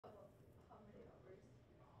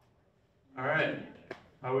All right,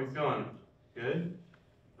 how are we feeling? Good?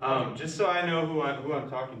 Just so I know who I'm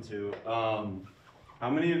talking to, how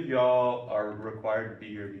many of y'all are required to be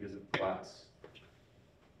here because of class?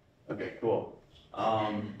 Okay, cool.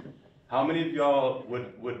 How many of y'all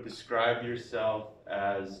would describe yourself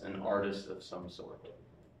as an artist of some sort?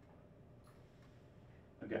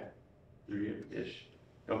 Okay, 3-ish.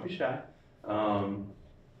 Don't be shy.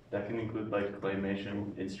 That can include like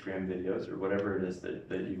claymation, Instagram videos, or whatever it is that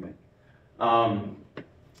you make. So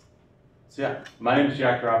yeah, my name is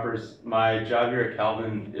Jack Droppers. My job here at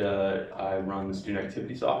Calvin, I run the student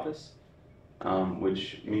activities office,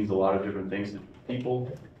 which means a lot of different things to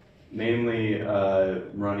people, mainly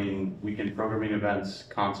running weekend programming events,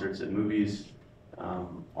 concerts, and movies.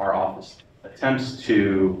 Our office attempts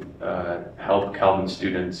to help Calvin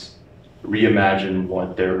students reimagine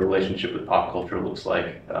what their relationship with pop culture looks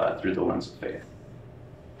like through the lens of faith.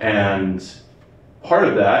 And part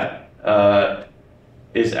of that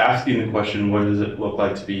is asking the question, what does it look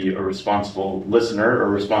like to be a responsible listener or a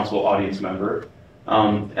responsible audience member?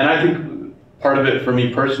 And I think part of it for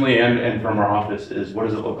me personally and from our office is, what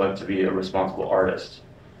does it look like to be a responsible artist?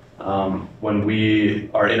 When we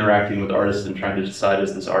are interacting with artists and trying to decide,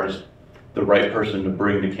 is this artist the right person to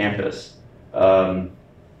bring to campus?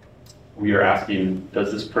 We are asking,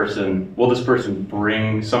 will this person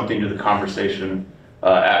bring something to the conversation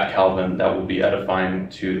at Calvin that will be edifying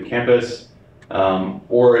to the campus?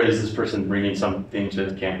 Or is this person bringing something to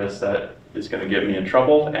the campus that is going to get me in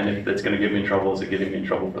trouble? And if it's going to get me in trouble, is it getting me in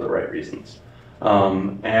trouble for the right reasons?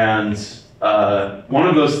 One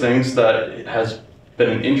of those things that has been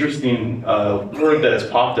an interesting word that has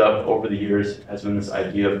popped up over the years has been this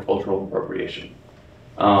idea of cultural appropriation.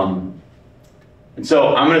 And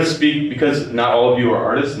so I'm going to speak, because not all of you are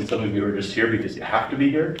artists and some of you are just here because you have to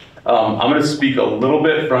be here. I'm going to speak a little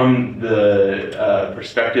bit from the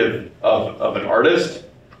perspective of an artist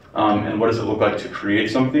and what does it look like to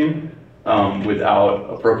create something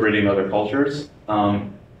without appropriating other cultures.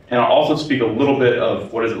 And I'll also speak a little bit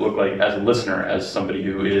of what does it look like as a listener, as somebody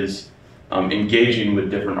who is engaging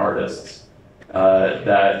with different artists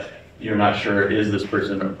that you're not sure, is this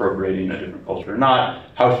person appropriating a different culture or not?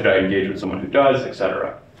 How should I engage with someone who does,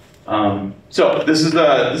 etc. So this is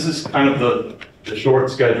kind of the short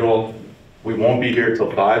schedule. We won't be here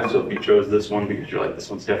till 5, so if you chose this one because you're like, this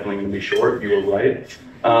one's definitely going to be short, you were right.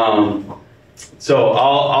 So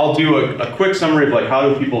I'll do a quick summary of like, how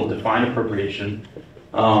do people define appropriation.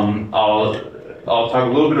 I'll talk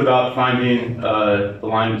a little bit about finding the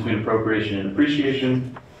line between appropriation and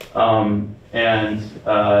appreciation.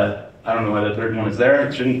 I don't know why the third one is there.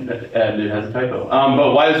 It shouldn't, and it has a typo.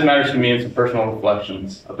 But why this matters to me, and some personal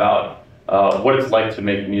reflections about what it's like to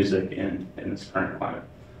make music in this current climate.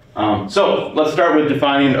 So let's start with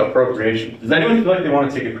defining appropriation. Does anyone feel like they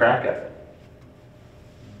want to take a crack at it?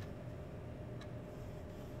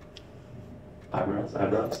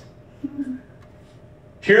 Eyebrows.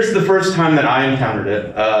 Here's the first time that I encountered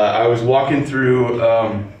it. I was walking through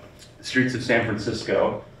the streets of San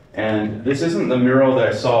Francisco. And this isn't the mural that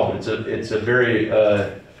I saw, but it's a very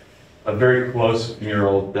close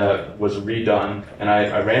mural that was redone. And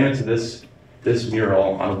I ran into this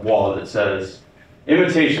mural on a wall that says,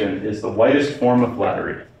 "Imitation is the whitest form of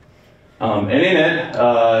flattery." And in it,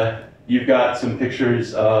 you've got some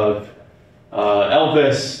pictures of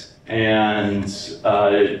Elvis and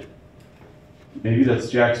maybe that's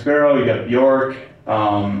Jack Sparrow. You got Bjork.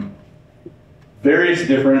 Various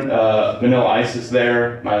different, Vanilla Ice is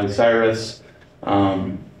there, Miley Cyrus.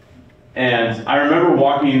 And I remember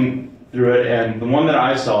walking through it, and the one that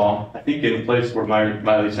I saw, I think in the place where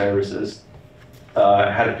Miley Cyrus is,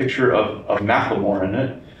 had a picture of Macklemore in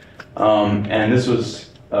it. And this was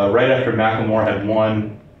right after Macklemore had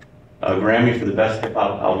won a Grammy for the Best Hip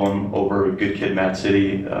Hop Album over Good Kid, Mad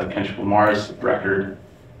City, Kendrick Lamar's record.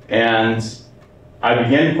 And I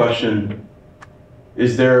began to question,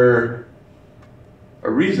 is there a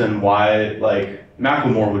reason why like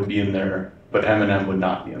Macklemore would be in there, but Eminem would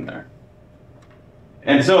not be in there?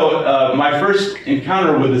 And so my first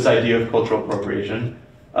encounter with this idea of cultural appropriation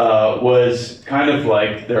was kind of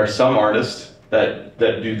like, there are some artists that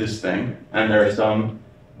do this thing, and there are some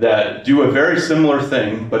that do a very similar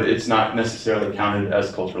thing, but it's not necessarily counted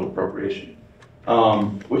as cultural appropriation.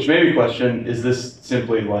 Which made me question, is this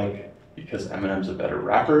simply like because Eminem's a better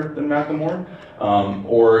rapper than Macklemore?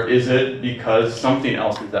 Or is it because something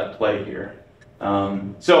else is at play here?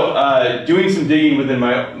 So doing some digging within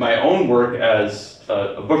my own work as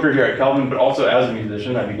a booker here at Calvin, but also as a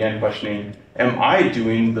musician, I began questioning, am I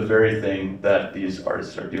doing the very thing that these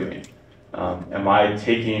artists are doing? Am I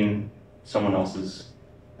taking someone else's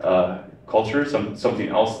culture, something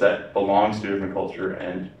else that belongs to a different culture,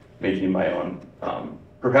 and making it my own.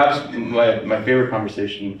 Perhaps my favorite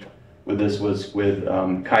conversation with this was with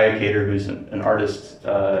Kaya Cater, who's an artist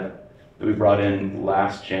that we brought in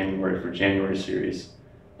last January for January series,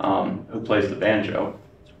 who plays the banjo.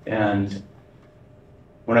 And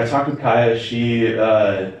when I talked with Kaya, she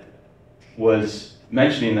was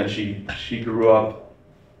mentioning that she grew up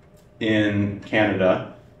in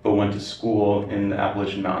Canada, but went to school in the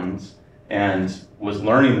Appalachian Mountains and was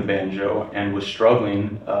learning the banjo and was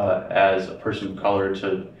struggling as a person of color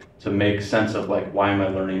to make sense of like, why am I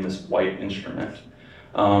learning this white instrument?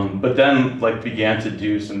 But then like began to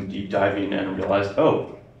do some deep diving and realized,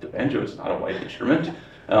 oh, the banjo is not a white instrument.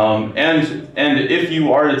 And if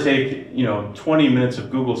you are to take 20 minutes of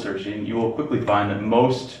Google searching, you will quickly find that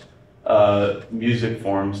most music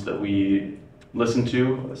forms that we listen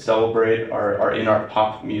to, celebrate, are in our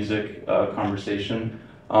pop music conversation,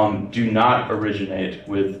 do not originate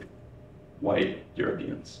with white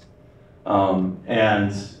Europeans.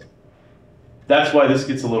 And that's why this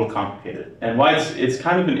gets a little complicated, and why it's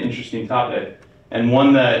kind of an interesting topic, and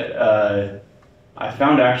one that I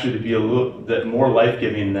found actually to be a little bit more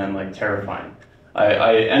life-giving than like terrifying.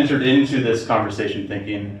 I entered into this conversation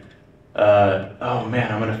thinking, oh man,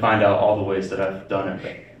 I'm going to find out all the ways that I've done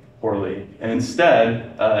it poorly. And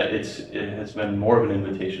instead, it has been more of an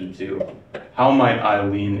invitation to how might I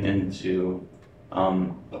lean into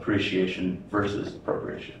appreciation versus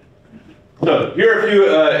appropriation. So here are a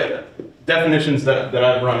few definitions that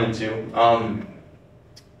I've run into.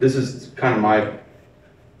 This is kind of my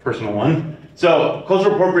personal one. So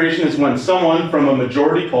cultural appropriation is when someone from a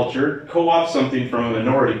majority culture co-opts something from a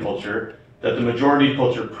minority culture that the majority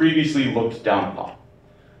culture previously looked down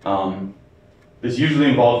upon. This usually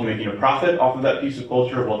involves making a profit off of that piece of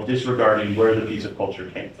culture while disregarding where the piece of culture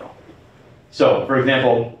came from. So, for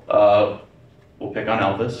example, we'll pick on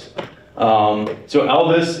Elvis. So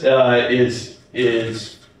Elvis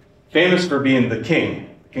is famous for being the king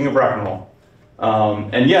of rock and roll.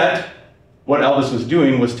 And yet, what Elvis was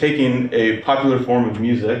doing was taking a popular form of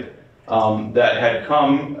music that had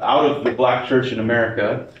come out of the black church in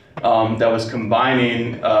America, that was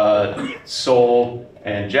combining soul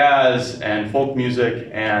and jazz and folk music,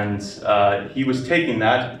 and he was taking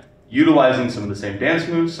that, utilizing some of the same dance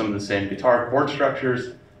moves, some of the same guitar chord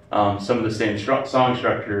structures, some of the same song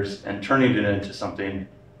structures, and turning it into something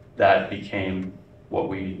that became what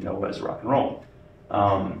we know as rock and roll.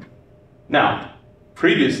 Now,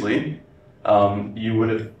 previously, you would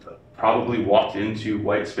have probably walked into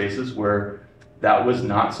white spaces where that was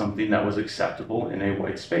not something that was acceptable in a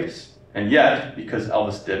white space. And yet, because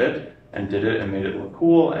Elvis did it and made it look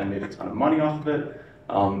cool and made a ton of money off of it,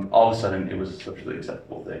 all of a sudden it was a socially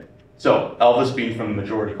acceptable thing. So Elvis, being from the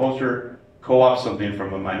majority culture, co-opts something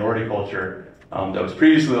from a minority culture that was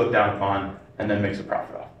previously looked down upon, and then makes a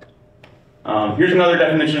profit off it. Here's another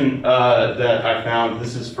definition that I found.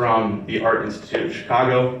 This is from the Art Institute of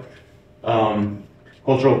Chicago.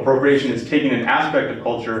 Cultural appropriation is taking an aspect of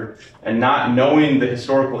culture and not knowing the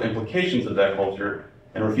historical implications of that culture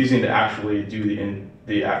and refusing to actually do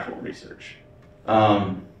the actual research.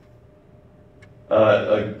 A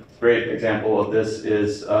great example of this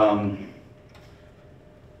is I'm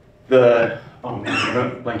blanking on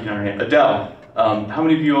her name, Adele. How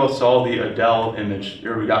many of you all saw the Adele image,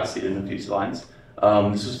 or we got to see it in a few slides?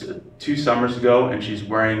 This was 2 summers ago, and she's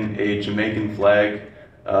wearing a Jamaican flag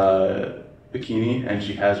bikini, and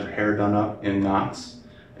she has her hair done up in knots.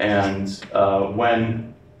 And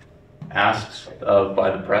when asked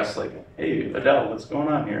by the press, like, hey, Adele, what's going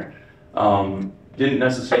on here? Didn't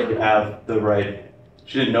necessarily have the right,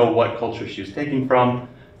 she didn't know what culture she was taking from,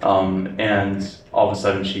 and all of a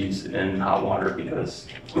sudden she's in hot water because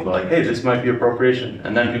people are like, hey, this might be appropriation.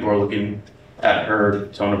 And then people are looking at her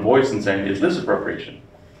tone of voice and saying, is this appropriation?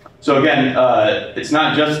 So again, it's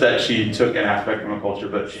not just that she took an aspect from a culture,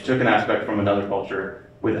 but she took an aspect from another culture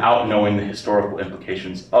without knowing the historical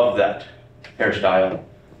implications of that hairstyle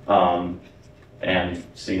and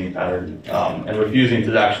singing pattern, and refusing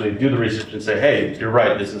to actually do the research and say, hey, you're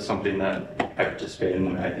right, this is something that I participated in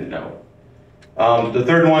and I didn't know. The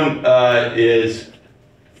third one is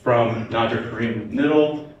from Nader Karim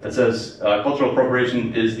Niddle that says, cultural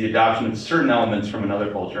appropriation is the adoption of certain elements from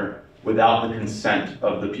another culture without the consent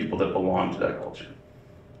of the people that belong to that culture.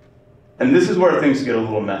 And this is where things get a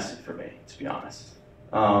little messy for me, to be honest.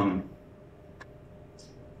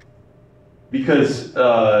 Because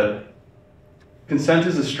consent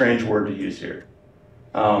is a strange word to use here.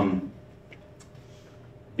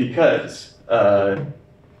 Because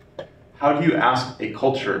how do you ask a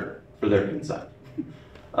culture for their consent?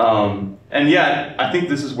 And yet, I think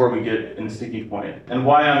this is where we get in the sticking point, and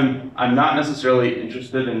why I'm not necessarily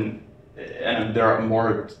interested in, and there are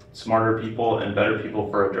more smarter people and better people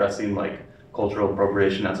for addressing like cultural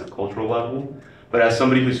appropriation at a cultural level, but as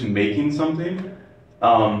somebody who's making something,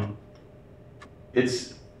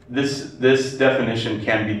 it's this definition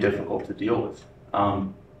can be difficult to deal with.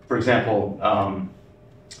 For example,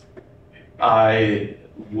 I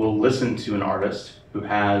will listen to an artist who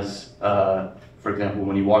has, for example,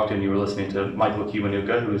 when you walked in, you were listening to Michael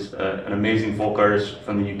Kiwanuka, who's an amazing folk artist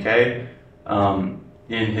from the UK.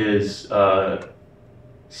 In his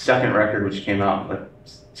second record, which came out like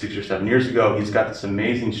 6 or 7 years ago, he's got this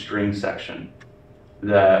amazing string section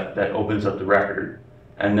that opens up the record.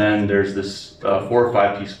 And then there's this 4 or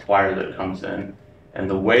 5 piece choir that comes in. And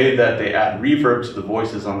the way that they add reverb to the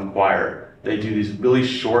voices on the choir, they do these really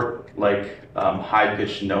short, like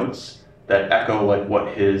high-pitched notes that echo like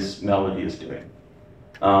what his melody is doing.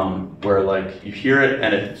 Where like you hear it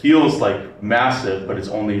and it feels like massive, but it's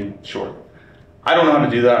only short. I don't know how to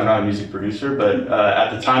do that. I'm not a music producer, but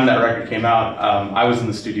at the time that record came out, I was in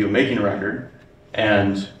the studio making a record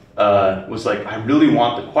and was like, I really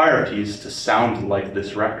want the choir piece to sound like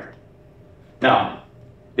this record. Now,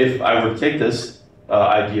 if I were to take this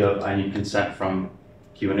idea of I need consent from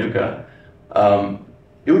Kiwanuka,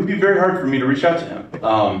 it would be very hard for me to reach out to him.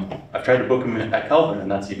 I've tried to book him at Kelvin, and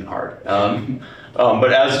that's even hard.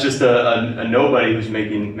 But as just a nobody who's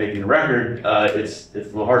making a record, it's a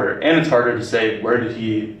little harder. And it's harder to say, where did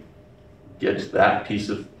he get that piece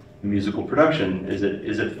of musical production? Is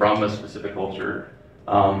it from a specific culture?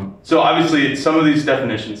 So obviously, some of these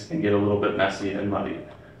definitions can get a little bit messy and muddy.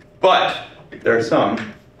 But there are some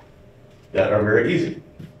that are very easy.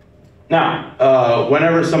 Now,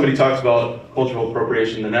 whenever somebody talks about cultural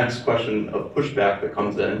appropriation, the next question of pushback that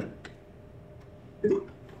comes in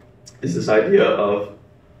is this idea of,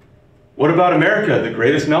 what about America, the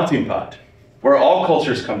greatest melting pot, where all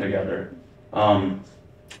cultures come together? I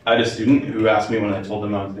had a student who asked me when I told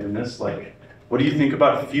them I was doing this, like, what do you think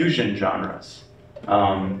about fusion genres?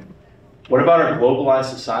 What about our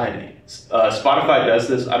globalized society? Spotify does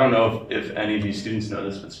this. I don't know if any of you students know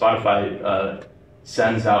this, but Spotify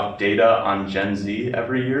sends out data on Gen Z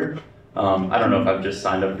every year. I don't know if I've just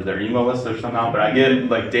signed up for their email list or somehow, but I get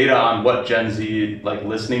like data on what Gen Z like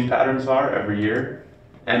listening patterns are every year.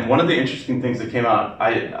 And one of the interesting things that came out,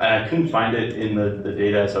 I couldn't find it in the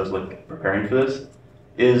data as I was like preparing for this,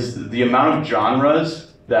 is the amount of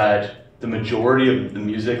genres that the majority of the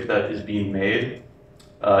music that is being made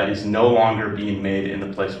is no longer being made in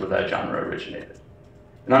the place where that genre originated.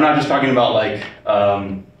 And I'm not just talking about like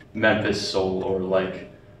Memphis soul or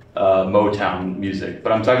like Motown music,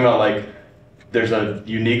 but I'm talking about like there's a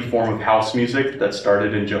unique form of house music that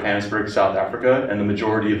started in Johannesburg, South Africa, and the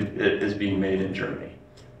majority of it is being made in Germany.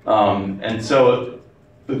 And so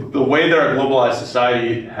the way that our globalized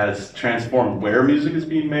society has transformed where music is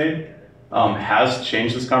being made has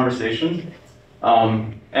changed this conversation.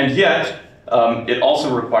 And yet, it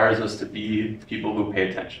also requires us to be people who pay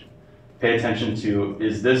attention. Pay attention to,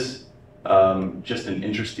 is this just an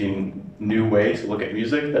interesting new way to look at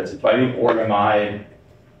music that's inviting, or am I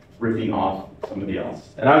ripping off somebody else?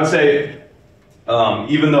 And I would say,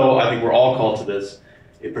 even though I think we're all called to this,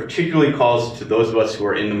 it particularly calls to those of us who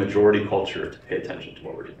are in the majority culture to pay attention to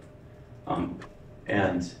what we're doing.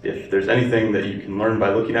 And if there's anything that you can learn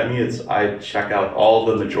by looking at me, it's I check out all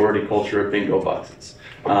the majority culture bingo boxes.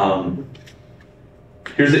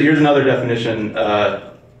 Here's another definition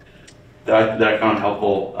that I found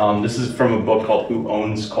helpful. This is from a book called Who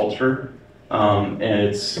Owns Culture? And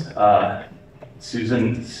it's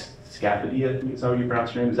Susan Scafidi, I think is how you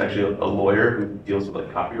pronounce her name, is actually a lawyer who deals with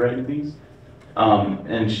like copyright and things.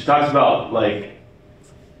 And she talks about like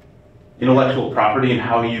intellectual property and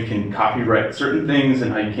how you can copyright certain things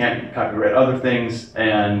and how you can't copyright other things,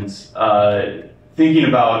 and thinking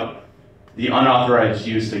about the unauthorized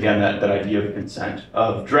use, again, that idea of consent,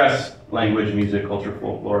 of dress, language, music, culture,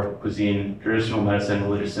 folklore, cuisine, traditional medicine,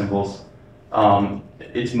 religious symbols.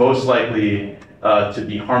 It's most likely to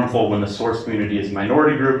be harmful when the source community is a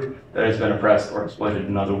minority group that has been oppressed or exploited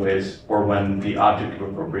in other ways, or when the object of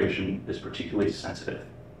appropriation is particularly sensitive,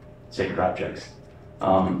 sacred objects.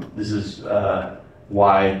 This is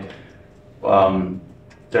why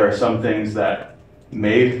there are some things that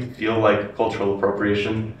may feel like cultural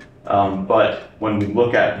appropriation, but when we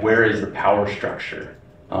look at where is the power structure,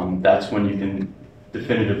 that's when you can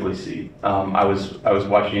definitively see. I was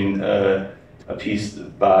watching a piece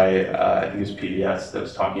by, I think it was PBS, that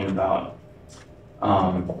was talking about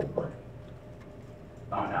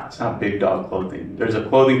oh no, it's not Big Dog Clothing. There's a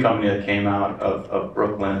clothing company that came out of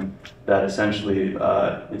Brooklyn that essentially,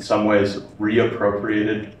 in some ways,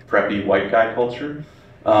 reappropriated preppy white guy culture,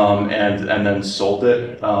 and then sold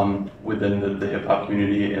it within the hip hop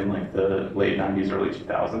community in like the late 90s, early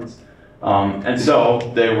 2000s. And so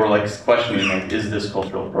they were like questioning, like, is this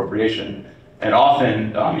cultural appropriation? And often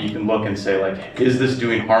you can look and say, like, is this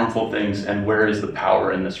doing harmful things, and where is the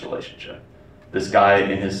power in this relationship? This guy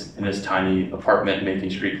in his tiny apartment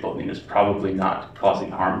making street clothing is probably not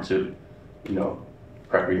causing harm to,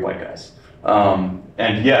 preppy white guys.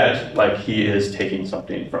 And yet, like, he is taking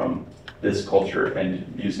something from this culture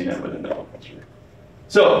and using it within the culture.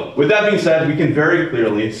 So, with that being said, we can very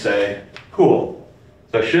clearly say, cool,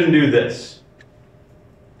 so I shouldn't do this,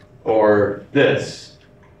 or this,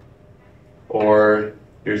 or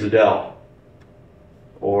here's Adele,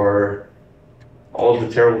 or all of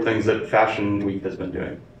the terrible things that Fashion Week has been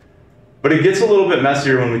doing. But it gets a little bit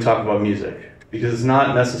messier when we talk about music, because it's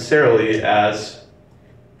not necessarily as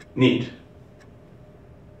neat.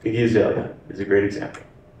 Iggy Azalea is a great example.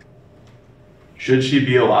 Should she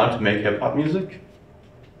be allowed to make hip-hop music?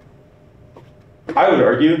 I would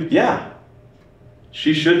argue, yeah.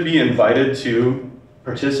 She should be invited to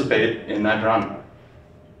participate in that genre.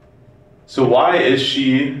 So why is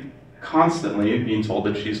she constantly being told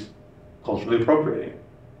that she's culturally appropriating?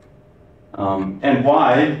 And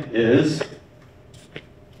why is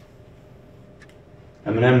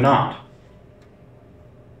Eminem not?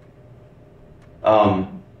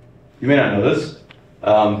 You may not know this,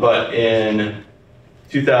 but in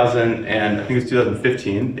 2000 and I think it was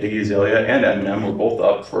 2015, Iggy Azalea and Eminem were both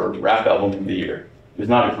up for Rap Album of the Year. It was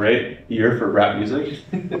not a great year for rap music,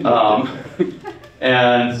 and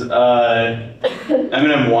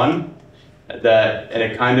Eminem won that, and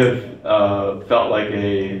it kind of felt like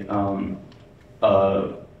a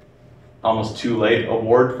almost too late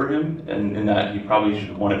award for him, in that he probably should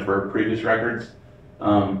have won it for previous records,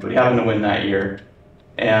 but he happened to win that year,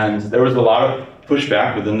 and there was a lot of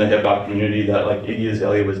pushback within the hip hop community that like Iggy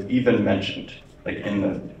Azalea was even mentioned, like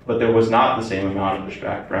but there was not the same amount of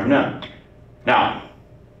pushback for Eminem. Now,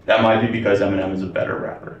 that might be because Eminem is a better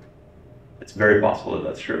rapper. It's very possible that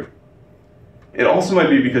that's true. It also might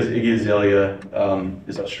be because Iggy Azalea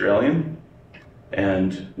is Australian,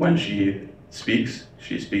 and when she speaks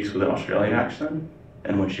with an Australian accent,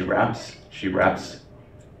 and when she raps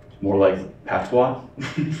more like patois,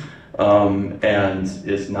 and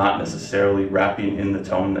is not necessarily rapping in the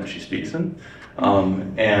tone that she speaks in.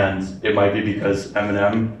 And it might be because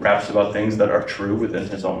Eminem raps about things that are true within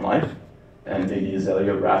his own life, and Iggy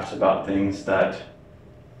Azalea raps about things that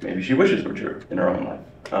maybe she wishes were true in her own life.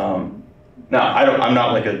 Now, I'm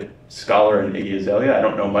not like a scholar in Iggy Azalea. I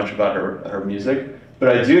don't know much about her music, but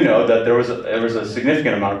I do know that there was a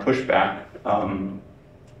significant amount of pushback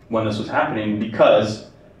when this was happening, because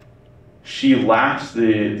she lacks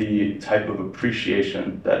the type of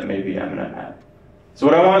appreciation that maybe Eminem had. So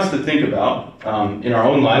what I want us to think about in our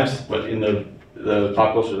own lives, but in the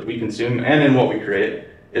pop culture that we consume and in what we create,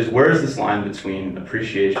 is where is this line between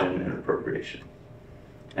appreciation and appropriation?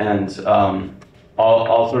 And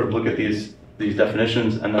I'll sort of look at these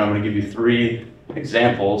definitions, and then I'm going to give you 3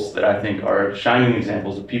 examples that I think are shining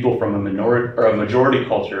examples of people from a majority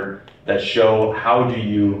culture that show how do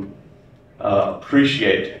you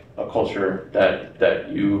appreciate a culture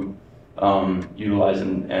that you utilize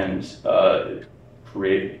and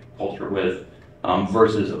create culture with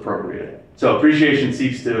versus appropriate it. So appreciation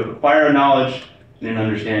seeks to acquire knowledge and an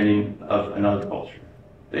understanding of another culture.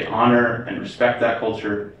 They honor and respect that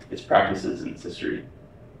culture, its practices, and its history.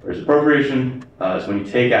 Whereas appropriation is when you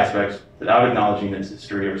take aspects without acknowledging its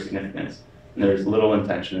history or significance, and there's little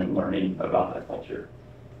intention in learning about that culture.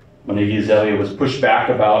 When Iggy Azalea was pushed back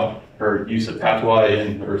about her use of patois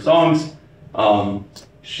in her songs,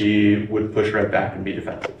 she would push right back and be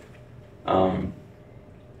defensive.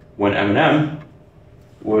 When Eminem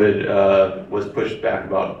was pushed back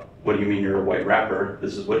about, what do you mean you're a white rapper?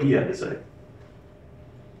 This is what he had to say.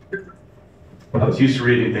 I was used to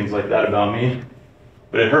reading things like that about me,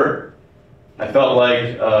 but it hurt. I felt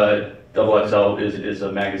like XXL is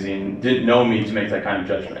a magazine, didn't know me to make that kind of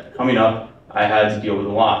judgment. Coming up, I had to deal with a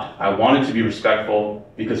lot. I wanted to be respectful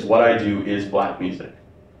because what I do is black music.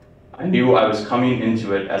 I knew I was coming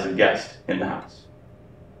into it as a guest in the house.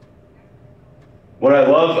 What I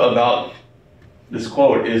love about this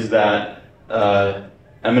quote is that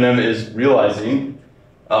Eminem is realizing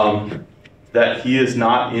that he is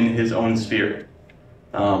not in his own sphere.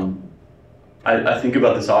 I think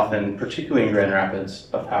about this often, particularly in Grand Rapids,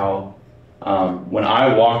 of how when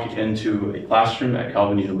I walk into a classroom at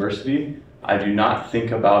Calvin University, I do not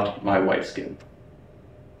think about my white skin.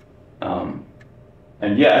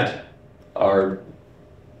 And yet, our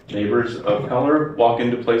neighbors of color walk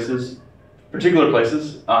into places, particular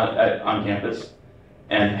places on campus,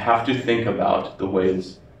 and have to think about the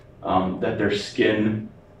ways that their skin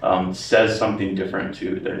says something different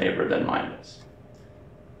to their neighbor than mine is.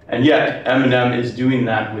 And yet, Eminem is doing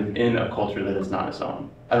that within a culture that is not his own.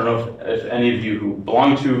 I don't know if any of you who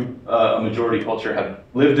belong to a majority culture have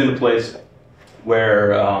lived in a place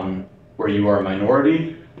where you are a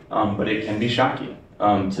minority, but it can be shocking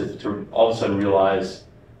to all of a sudden realize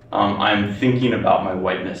I'm thinking about my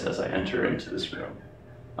whiteness as I enter into this room,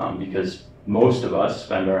 because most of us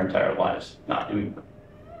spend our entire lives not doing that.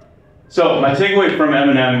 So my takeaway from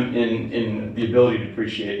Eminem in the ability to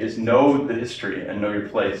appreciate is know the history and know your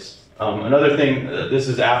place. Another thing, this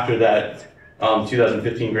is after that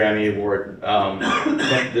 2015 Grammy Award.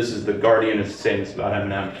 This is The Guardian is saying this about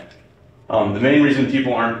Eminem. The main reason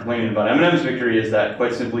people aren't complaining about Eminem's victory is that,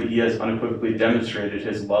 quite simply, he has unequivocally demonstrated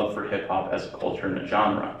his love for hip-hop as a culture and a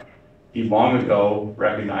genre. He long ago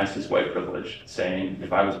recognized his white privilege, saying,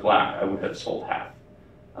 if I was black, I would have sold half.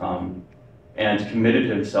 And committed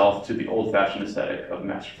himself to the old-fashioned aesthetic of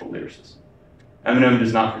masterful lyricism. Eminem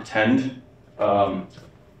does not pretend, for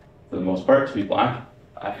the most part, to be black.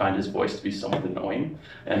 I find his voice to be somewhat annoying,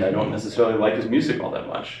 and I don't necessarily like his music all that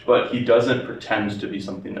much, but he doesn't pretend to be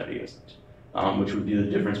something that he isn't, which would be the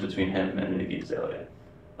difference between him and Iggy Azalea.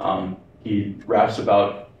 He raps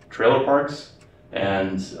about trailer parks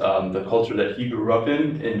and the culture that he grew up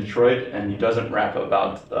in Detroit, and he doesn't rap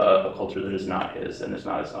about a culture that is not his and is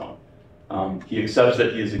not his own. He accepts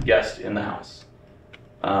that he is a guest in the house,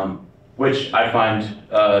 which I find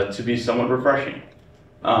to be somewhat refreshing.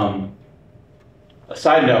 A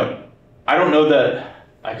side note, I don't know that,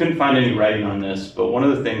 I couldn't find any writing on this, but one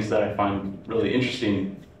of the things that I find really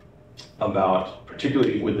interesting about,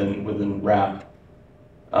 particularly within rap,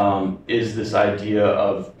 is this idea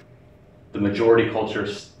of the majority culture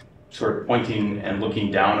sort of pointing and looking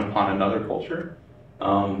down upon another culture.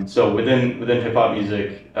 So within hip hop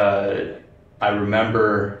music, I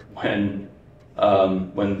remember when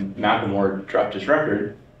Macklemore dropped his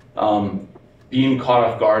record, being caught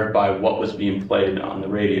off guard by what was being played on the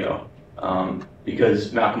radio,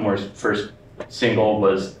 because Macklemore's first single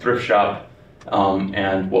was Thrift Shop,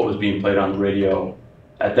 and what was being played on the radio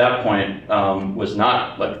at that point was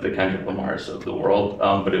not like the Kendrick Lamars of the world,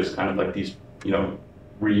 but it was kind of like these,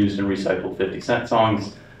 reused and recycled 50 Cent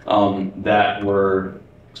songs that were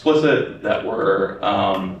explicit, that were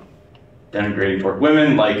denigrating toward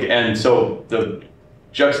women, and so the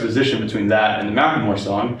juxtaposition between that and the Macklemore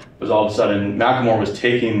song was all of a sudden Macklemore was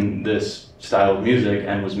taking this style of music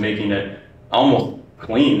and was making it almost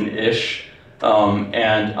clean-ish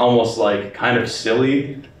and almost like kind of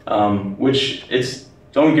silly, which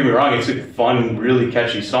don't get me wrong, it's a fun, really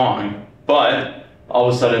catchy song, but all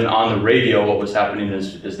of a sudden on the radio what was happening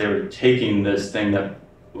is they were taking this thing that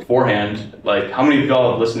beforehand, like how many of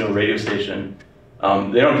y'all have listened to a radio station?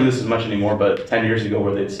 They don't do this as much anymore, but 10 years ago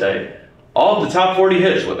where they'd say, all of the top 40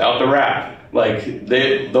 hits without the rap. Like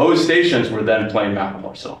those stations were then playing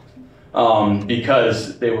Macklemore songs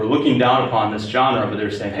because they were looking down upon this genre, but they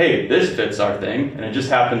were saying, hey, this fits our thing, and it just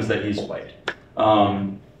happens that he's white.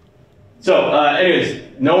 Anyways,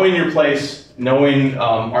 knowing your place, knowing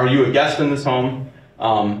are you a guest in this home,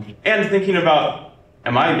 and thinking about,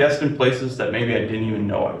 am I a guest in places that maybe I didn't even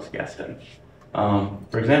know I was a guest in?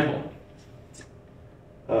 For example,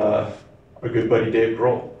 our good buddy Dave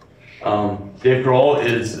Grohl. Dave Grohl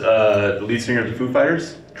is the lead singer of the Foo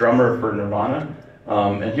Fighters, drummer for Nirvana,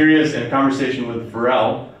 and here he is in a conversation with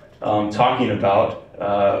Pharrell talking about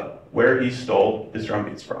where he stole his drum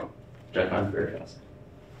beats from, which I find very fascinating.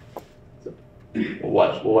 So, we'll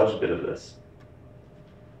watch a bit of this.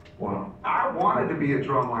 Well, I wanted to be a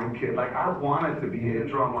drumline kid. I wanted to be a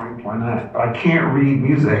drumline player. But I can't read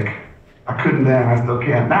music. I couldn't then, I still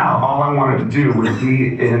can't now. All I wanted to do was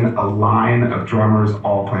be in a line of drummers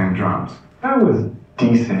all playing drums. I was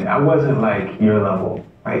decent. I wasn't like your level.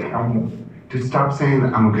 Dude, stop saying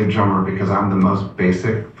that I'm a good drummer because I'm the most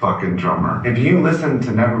basic fucking drummer. If you listen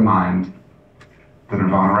to Nevermind, the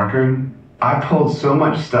Nirvana record, I pulled so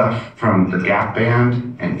much stuff from the Gap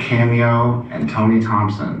Band and Cameo and Tony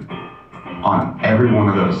Thompson on every one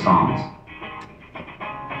of those songs.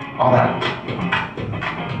 All that.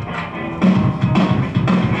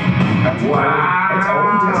 That's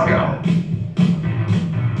disco.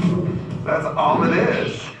 That's all it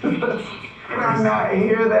is. I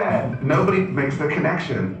hear that. Nobody makes the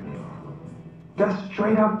connection. That's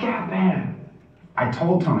straight up Gap Band. I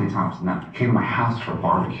told Tony Thompson that he came to my house for a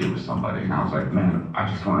barbecue with somebody, and I was like, man,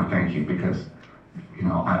 I just want to thank you because you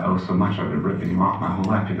know, I owe so much, I've been ripping you off my whole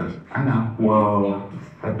life. He goes, I know. Whoa,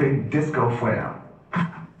 that big disco flair.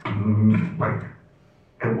 Like,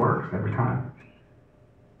 it works every time.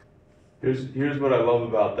 Here's what I love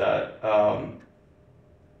about that.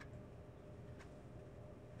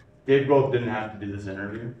 Dave Grohl didn't have to do this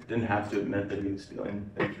interview, didn't have to admit that he was stealing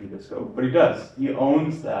things from disco, but he does. He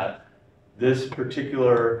owns that this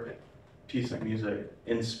particular piece of music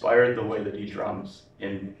inspired the way that he drums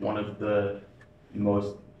in one of the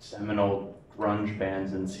most seminal grunge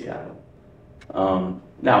bands in Seattle.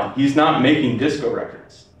 Now, he's not making disco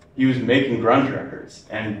records. He was making grunge records,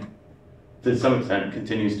 and to some extent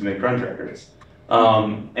continues to make grunge records.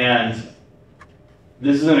 And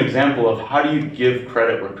this is an example of how do you give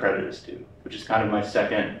credit where credit is due, which is kind of my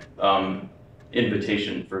second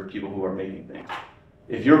invitation for people who are making things.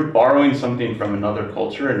 If you're borrowing something from another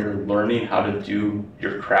culture and you're learning how to do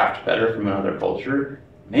your craft better from another culture,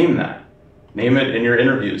 name that. Name it in your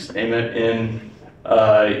interviews. Name it in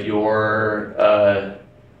your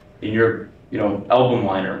album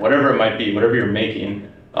liner, whatever it might be, whatever you're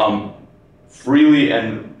making. Freely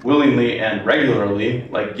and willingly and regularly,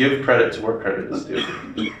 like, give credit to where credit is due.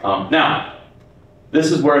 Now,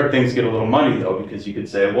 this is where things get a little muddy though, because you could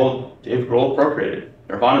say, well, Dave Grohl appropriated.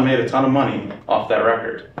 Nirvana made a ton of money off that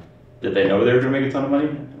record. Did they know they were going to make a ton of money?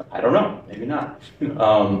 I don't know, maybe not.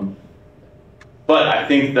 But I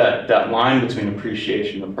think that that line between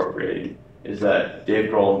appreciation and appropriating is that Dave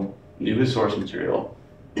Grohl knew his source material,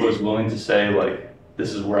 was willing to say, like,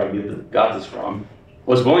 this is where I got this from,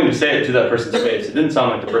 was willing to say it to that person's face. It didn't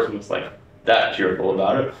sound like the person was like that cheerful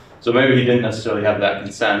about it. So maybe he didn't necessarily have that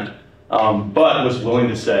consent, but was willing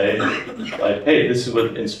to say, like, hey, this is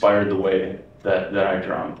what inspired the way that I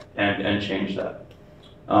drum, and change that.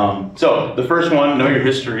 So the first one, know your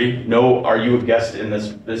history. Know, are you a guest in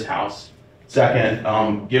this house?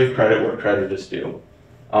 Second, give credit where credit is due.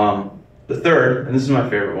 The third, and this is my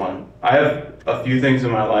favorite one, I have a few things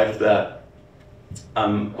in my life that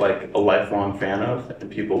I'm like a lifelong fan of, and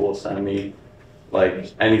people will send me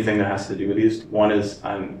like anything that has to do with these. One is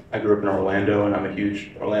I grew up in Orlando, and I'm a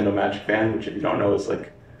huge Orlando Magic fan, which, if you don't know, is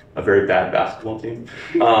like a very bad basketball team.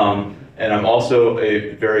 And I'm also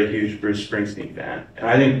a very huge Bruce Springsteen fan. And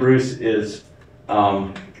I think Bruce is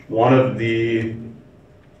one of the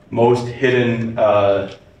most hidden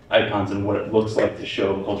icons in what it looks like to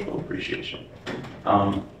show cultural appreciation.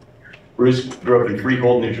 Bruce grew up in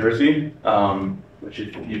Freehold, New Jersey, which,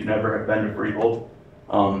 if you've never been to Freehold,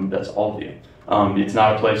 that's all of you. It's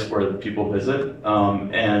not a place where people visit.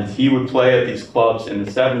 And he would play at these clubs in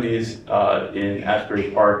the 70s in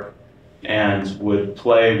Asbury Park, and would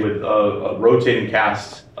play with a rotating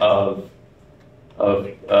cast of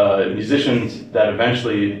musicians that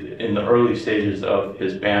eventually, in the early stages of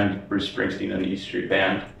his band, Bruce Springsteen and the East Street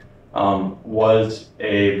Band, was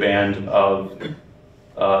a band of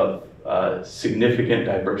significant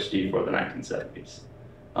diversity for the 1970s.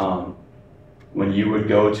 When you would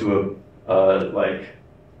go to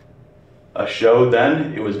a show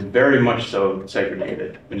then, it was very much so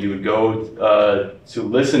segregated. When you would go to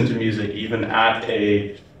listen to music, even at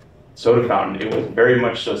a soda fountain, it was very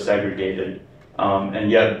much so segregated. And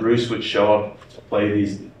yet Bruce would show up to play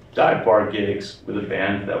these dive bar gigs with a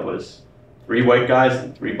band that was 3 white guys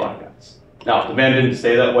and 3 black guys. Now, the band didn't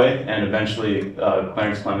stay that way, and eventually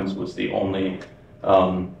Clarence Clemons was the only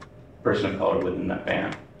person of color within that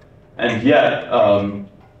band. And yet,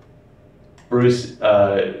 Bruce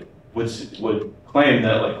would claim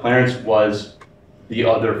that, like, Clarence was the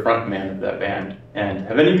other frontman of that band. And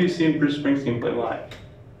have any of you seen Bruce Springsteen play live?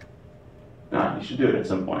 No, you should do it at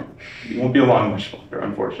some point. You won't be along much longer,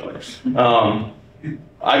 unfortunately.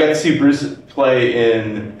 I got to see Bruce play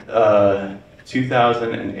in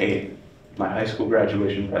 2008, my high school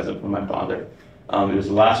graduation present from my father. It was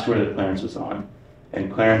the last tour that Clarence was on,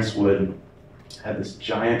 and Clarence would have this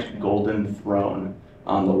giant golden throne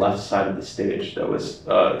on the left side of the stage that was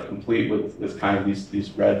complete with kind of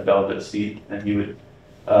these red velvet seats, and he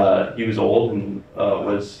was old and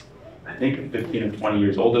was, I think, 15 or 20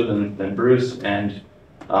 years older than Bruce, and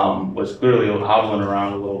was clearly hobbling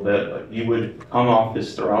around a little bit, but he would come off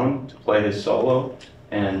his throne to play his solo,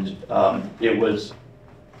 and it was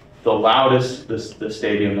the loudest the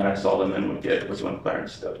stadium that I saw them in would get was when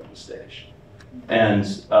Clarence stood on the stage. And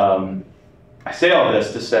I say all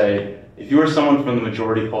this to say, if you are someone from the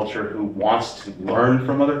majority culture who wants to learn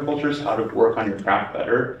from other cultures how to work on your craft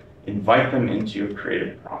better, invite them into your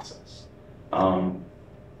creative process.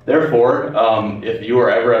 Therefore, if you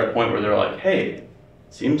are ever at a point where they're like, hey, it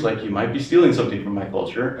seems like you might be stealing something from my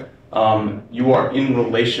culture, you are in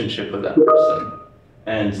relationship with that person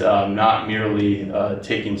and not merely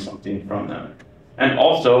taking something from them. And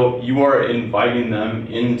also, you are inviting them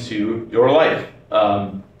into your life.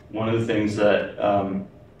 One of the things that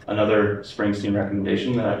another Springsteen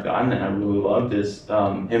recommendation that I've gotten and I really loved is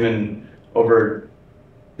him and over,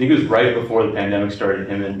 I think it was right before the pandemic started,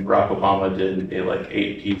 him and Barack Obama did a like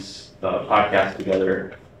 8-piece podcast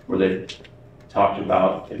together where they talked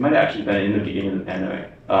about, it might have actually been in the beginning of the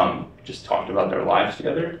pandemic, just talked about their lives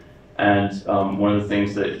together. And one of the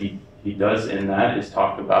things that he does in that is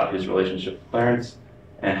talk about his relationship with Clarence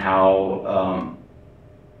and how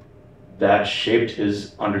that shaped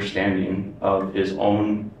his understanding of his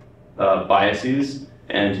own biases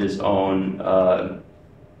and his own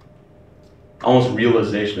almost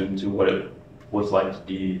realization to what it was like to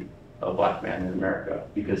be a black man in America.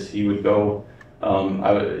 Because he would go,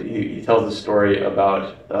 he tells the story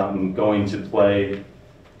about going to play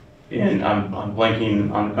in, I'm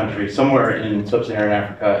blanking on the country, somewhere in sub-Saharan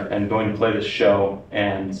Africa, and going to play this show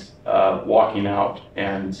and walking out,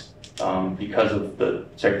 and because of the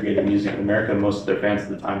segregated music in America, most of their fans at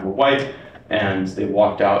the time were white, and they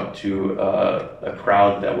walked out to a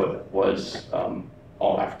crowd that was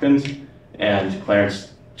all Africans, and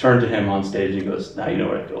Clarence turned to him on stage and he goes, now you know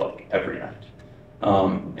what I feel like every night.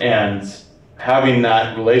 And having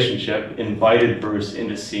that relationship invited Bruce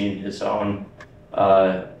into seeing his own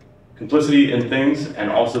complicity in things and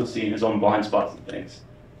also seeing his own blind spots in things.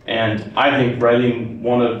 And I think writing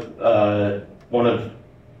one of a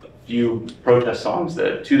few protest songs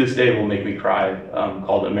that to this day will make me cry,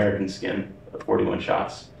 called American Skin, 41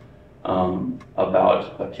 Shots,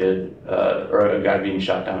 about a kid or a guy being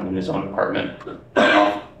shot down in his own apartment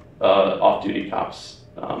by off-duty cops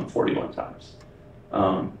 41 times.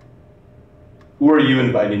 Who are you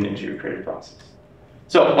inviting into your creative process?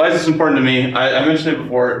 So why is this important to me? I mentioned it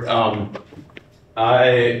before.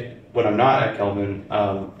 When I'm not at Kelvin,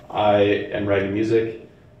 I am writing music,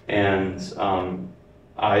 and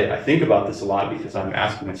I think about this a lot because I'm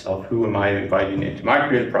asking myself, who am I inviting into my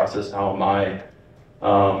creative process? How am I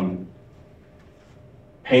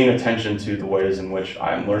paying attention to the ways in which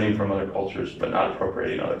I'm learning from other cultures but not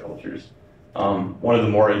appropriating other cultures? One of the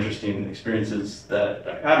more interesting experiences that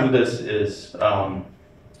I've had with this is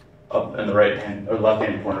up in the right-hand or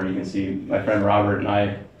left-hand corner, you can see my friend Robert and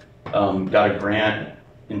I got a grant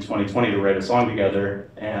in 2020 to write a song together,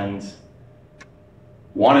 and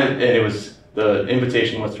the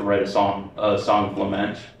invitation was to write a song of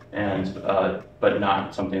lament, and but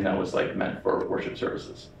not something that was like meant for worship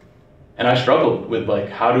services. And I struggled with like,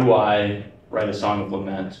 how do I write a song of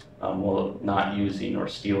lament while not using or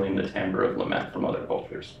stealing the timbre of lament from other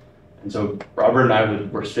cultures? And so Robert and I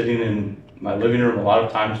were sitting in my living room a lot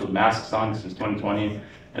of times with Mask songs since 2020,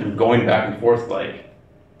 and going back and forth like,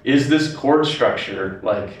 is this chord structure,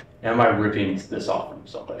 like, am I ripping this off from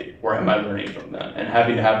somebody, or am I learning from them? And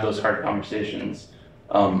having to have those hard conversations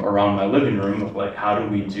around my living room of like, how do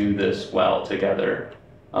we do this well together?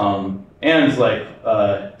 And like,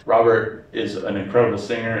 Robert is an incredible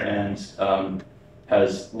singer and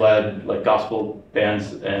has led like gospel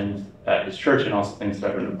bands and at his church and also things that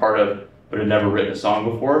I've been a part of, but had never written a song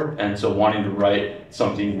before. And so wanting to write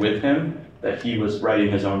something with him, that he was writing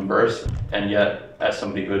his own verse, and yet as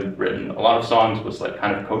somebody who had written a lot of songs was like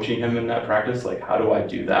kind of coaching him in that practice, like how do I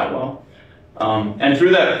do that well? And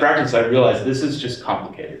through that practice, I realized this is just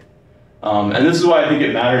complicated. And this is why I think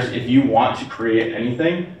it matters if you want to create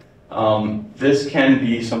anything. This can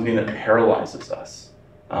be something that paralyzes us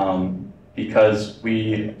because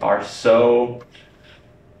we are so,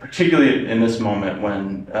 particularly in this moment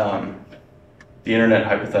when the internet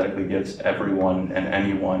hypothetically gives everyone and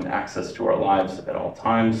anyone access to our lives at all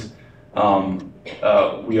times,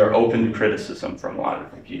 we are open to criticism from a lot of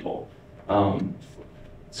different people.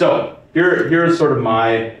 So here are sort of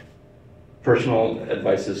my personal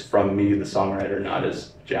advices from me, the songwriter, not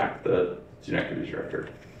as Jack, the student activities director.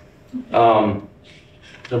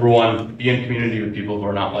 Number one, be in community with people who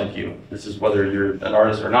are not like you. This is whether you're an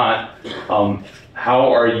artist or not.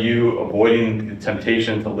 How are you avoiding the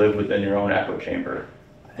temptation to live within your own echo chamber?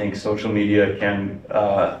 I think social media can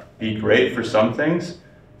be great for some things,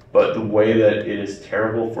 but the way that it is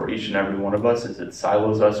terrible for each and every one of us is it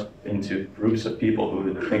silos us into groups of people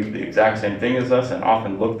who think the exact same thing as us and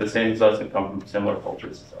often look the same as us and come from similar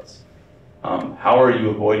cultures as us. How are you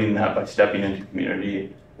avoiding that? By stepping into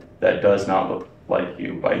community that does not look like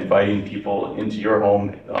you, by inviting people into your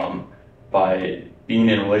home, by being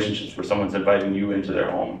in relationships where someone's inviting you into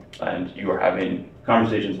their home and you are having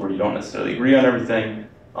conversations where you don't necessarily agree on everything,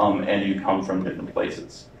 and you come from different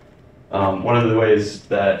places. One of the ways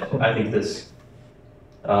that I think this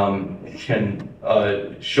can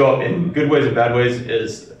show up in good ways and bad ways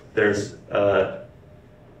is there's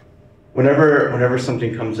whenever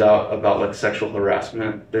something comes out about like sexual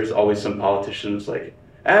harassment, there's always some politicians like,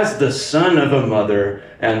 as the son of a mother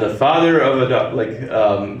and the father of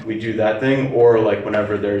a we do that thing, or like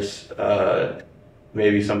whenever there's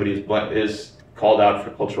maybe somebody is called out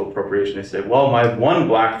for cultural appropriation, they say, well, my one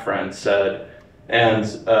black friend said, and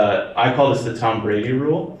I call this the Tom Brady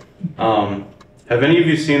rule. Have any of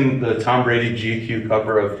you seen the Tom Brady GQ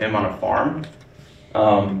cover of him on a farm?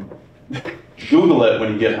 Google it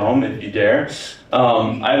when you get home if you dare.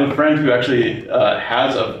 I have a friend who actually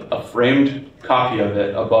has a framed copy of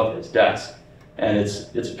it above his desk, and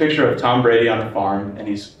it's a picture of Tom Brady on a farm, and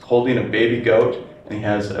he's holding a baby goat, and he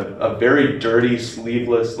has a very dirty,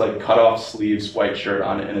 sleeveless, like cut-off sleeves white shirt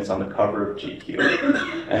on it, and it's on the cover of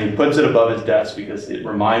GQ. And he puts it above his desk because it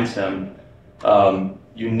reminds him,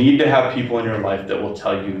 you need to have people in your life that will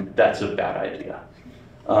tell you that's a bad idea.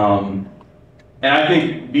 And I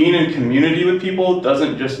think being in community with people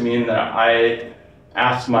doesn't just mean that I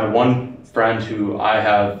ask my one friend who I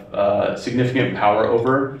have significant power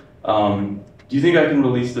over, do you think I can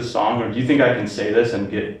release this song, or do you think I can say this and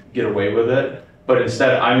get away with it? But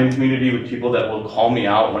instead, I'm in community with people that will call me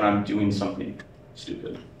out when I'm doing something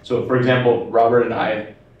stupid. So for example, Robert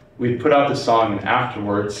and we put out the song, and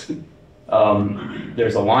afterwards,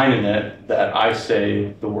 there's a line in it that I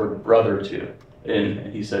say the word brother to.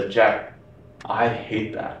 And he said, Jack, I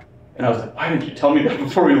hate that. And I was like, why didn't you tell me that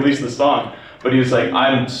before we released the song? But he was like,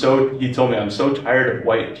 he told me, I'm so tired of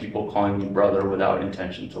white people calling me brother without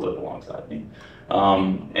intention to live alongside me.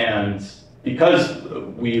 And because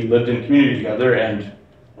we lived in community together and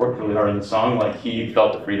worked really hard on the song, like he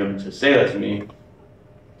felt the freedom to say that to me,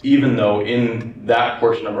 even though in that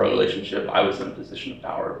portion of our relationship, I was in a position of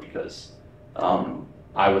power because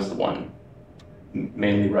I was the one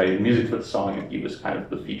mainly writing music for the song, and he was kind of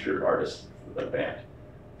the featured artist for the band.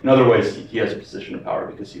 In other ways, he has a position of power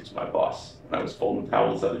because he was my boss, and I was folding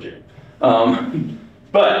towels at the gym.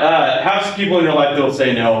 But have some people in your life that will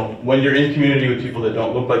say no. When you're in community with people that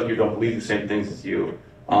don't look like you, don't believe the same things as you,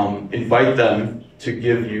 invite them to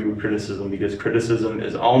give you criticism, because criticism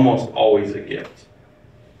is almost always a gift.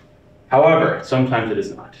 However, sometimes it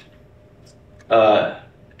is not.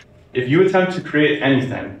 If you attempt to create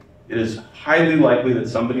anything, it is highly likely that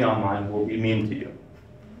somebody online will be mean to you.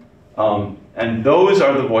 And those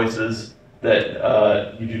are the voices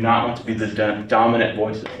that you do not want to be the dominant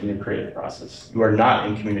voices in your creative process. You are not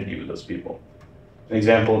in community with those people. An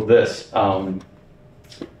example of this,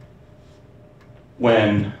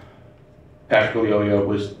 when Patrick Olioyo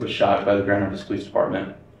was shot by the Grand Rapids Police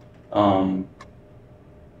Department on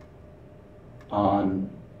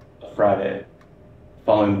a Friday,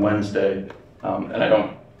 following Wednesday, and I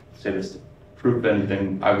don't say this to prove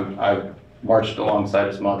anything, I marched alongside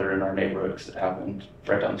his mother in our neighborhood because it happened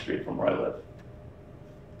right down the street from where I live.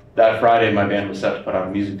 That Friday, my band was set to put out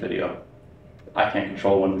a music video. I can't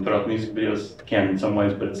control when we put out music videos. I can in some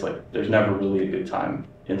ways, but it's like there's never really a good time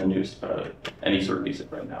in the news to put out any sort of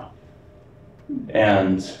music right now.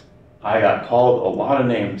 And I got called a lot of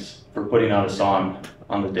names for putting out a song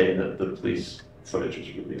on the day that the police footage was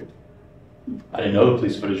revealed. I didn't know the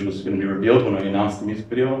police footage was going to be revealed when we announced the music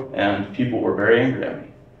video, and people were very angry at me.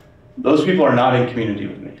 Those people are not in community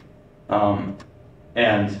with me.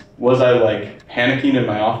 And was I like panicking in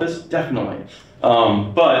my office? Definitely.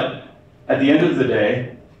 But at the end of the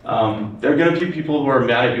day, there are going to be people who are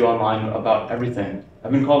mad at you online about everything.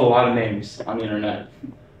 I've been called a lot of names on the internet.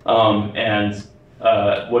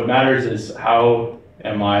 What matters is how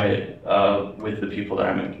am I with the people that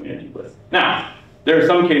I'm in community with. Now, there are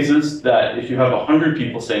some cases that if you have 100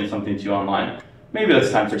 people saying something to you online, maybe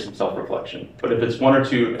that's time for some self-reflection. But if it's one or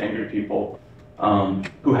two angry people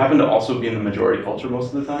who happen to also be in the majority culture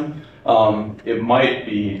most of the time, it might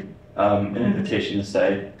be an invitation to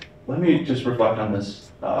say, let me just reflect on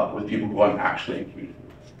this with people who I'm actually in community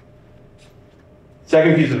with.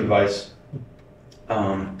 Second piece of advice,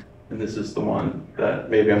 and this is the one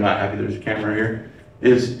that maybe I'm not happy there's a camera here,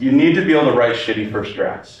 is you need to be able to write shitty first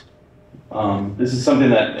drafts. This is something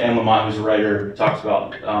that Anne Lamott, who's a writer, talks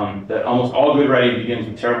about, that almost all good writing begins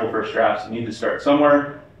with terrible first drafts. You need to start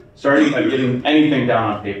somewhere, starting by getting anything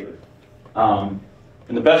down on paper. And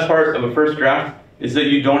the best part of a first draft is that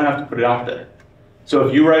you don't have to put it out there. So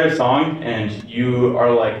if you write a song and you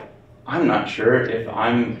are like, I'm not sure if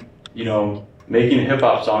I'm, making a hip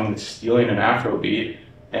hop song that's stealing an Afro beat,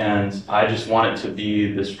 and I just want it to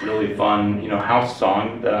be this really fun, house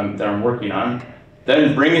song that I'm working on,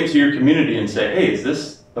 then bring it to your community and say, hey, is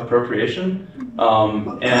this appropriation?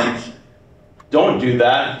 And don't do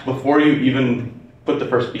that before you even put the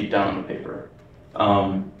first beat down on the paper.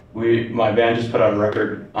 My band just put out a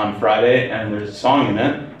record on Friday, and there's a song in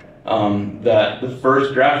it that the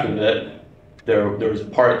first draft of it, there was a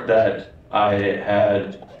part that I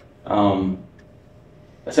had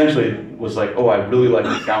essentially was like, oh, I really like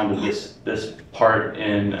the sound of this part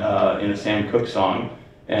in a Sam Cooke song,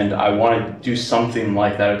 and I want to do something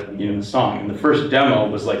like that at the beginning of the song. And the first demo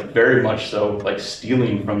was like very much so like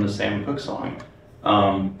stealing from the Sam Cooke song.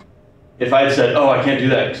 If I had said, oh, I can't do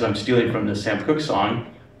that because I'm stealing from the Sam Cooke song,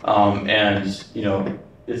 and you know,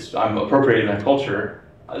 I'm appropriating that culture,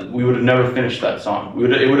 we would have never finished that song.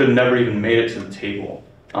 It would have never even made it to the table.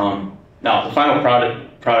 Now, the final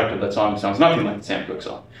product of that song sounds nothing like the Sam Cooke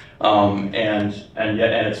song, and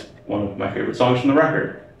it's one of my favorite songs from the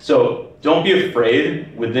record. So don't be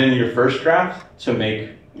afraid within your first draft to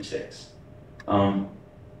make mistakes.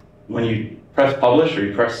 When you press publish or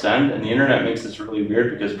you press send, and the internet makes this really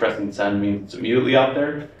weird because pressing send means it's immediately out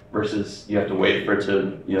there, versus you have to wait for it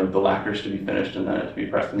to, you know, the lacquers to be finished and then it to be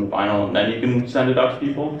pressed in the vinyl, and then you can send it out to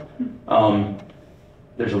people.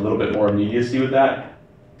 There's a little bit more immediacy with that.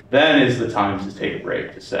 Then is the time to take a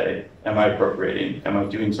break to say, am I appropriating? Am I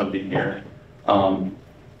doing something here?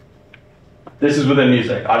 This is within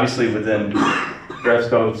music. Obviously within dress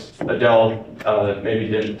codes, Adele maybe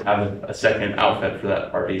didn't have a second outfit for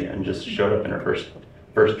that party and just showed up in her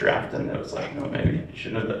first draft, and it was like, no, maybe you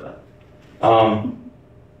shouldn't have done that.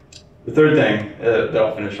 The third thing that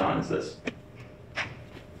I'll finish on is this.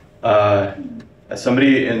 As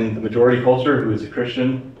somebody in the majority culture who is a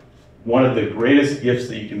Christian, one of the greatest gifts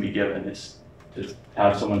that you can be given is to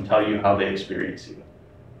have someone tell you how they experience you.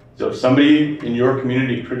 So if somebody in your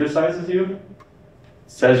community criticizes you,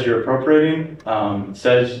 says you're appropriating,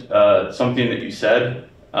 says something that you said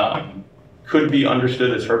could be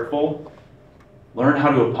understood as hurtful, learn how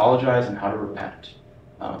to apologize and how to repent.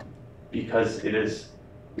 Because it is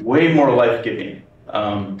way more life-giving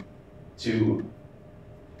to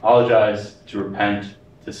apologize, to repent,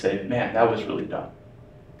 to say, man, that was really dumb.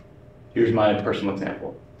 Here's my personal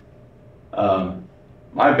example.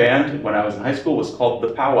 My band, when I was in high school, was called The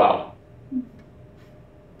Powwow.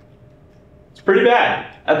 It's pretty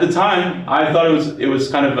bad. At the time, I thought it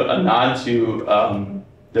was kind of a nod to,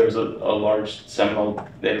 there was a large Seminole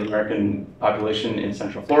Native American population in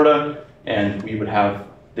Central Florida, and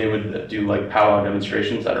they would do like powwow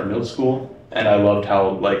demonstrations at our middle school, and I loved how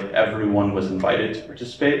like everyone was invited to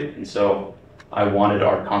participate, and so I wanted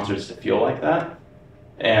our concerts to feel like that.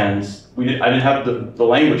 And I didn't have the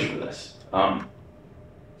language for this.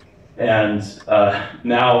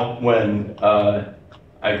 Now when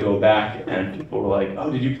I go back and people were like,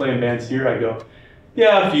 oh, did you play in bands here? I go,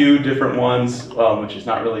 yeah, a few different ones, which is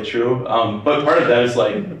not really true. But part of that is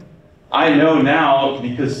like, I know now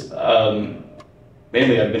because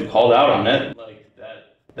mainly I've been called out on it, like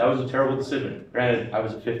that was a terrible decision. Granted, I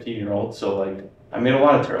was a 15-year-old, so like I made a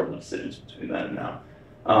lot of terrible decisions between then and now.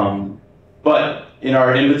 But in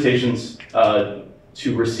our invitations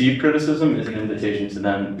to receive criticism is an invitation to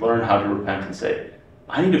then learn how to repent and say,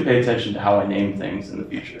 I need to pay attention to how I name things in the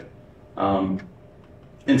future.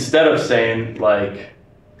 Instead of saying like,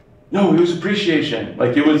 no, it was appreciation.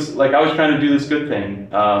 Like it was like I was trying to do this good thing.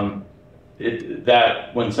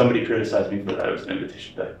 That when somebody criticized me for that, it was an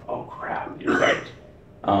invitation to like, oh crap, you're right.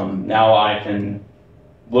 Now I can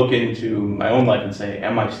look into my own life and say,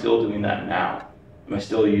 am I still doing that now? Am I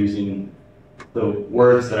still using the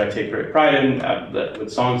words that I take great pride in with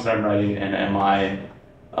songs that I'm writing, and am I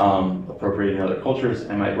appropriating other cultures?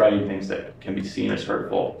 Am I writing things that can be seen as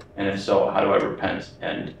hurtful? And if so, how do I repent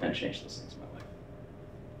and change those things in my life?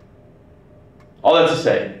 All that to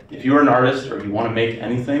say, if you are an artist or you want to make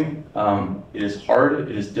anything, it is hard,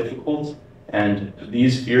 it is difficult, and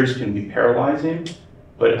these fears can be paralyzing.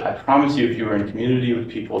 But I promise you, if you are in community with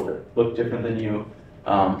people that look different than you,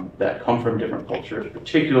 that come from different cultures,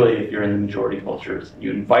 particularly if you're in the majority cultures,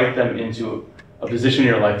 you invite them into a position in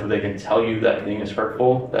your life where they can tell you that thing is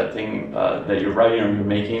hurtful, that thing that you're writing or you're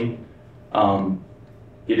making.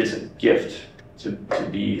 It is a gift to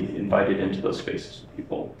be invited into those spaces with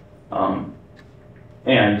people.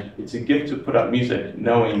 And it's a gift to put out music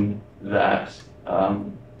knowing that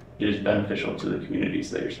it is beneficial to the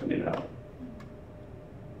communities that you're sending it out.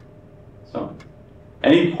 So,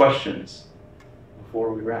 any questions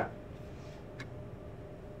before we wrap?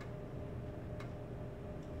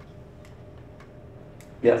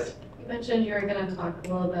 Yes? You mentioned you were going to talk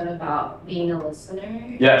a little bit about being a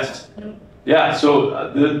listener. Yes. Yeah,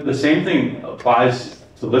 so the same thing applies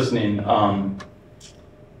to listening.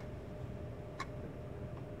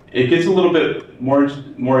 It gets a little bit more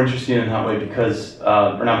interesting in that way because,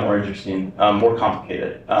 or not more interesting, more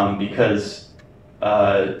complicated, because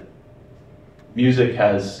music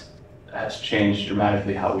has changed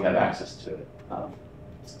dramatically how we have access to it.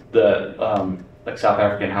 like South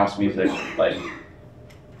African house music, like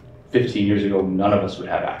 15 years ago, none of us would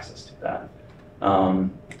have access to that.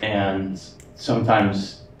 And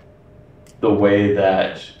sometimes the way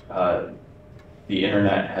that the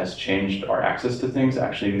internet has changed our access to things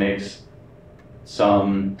actually makes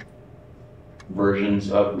some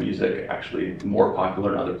versions of music actually more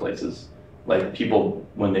popular in other places. Like people,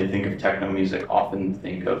 when they think of techno music, often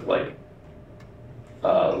think of like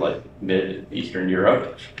mid-Eastern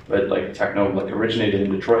Europe, but like techno like originated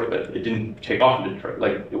in Detroit, but it didn't take off in Detroit.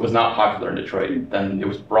 Like it was not popular in Detroit. Then it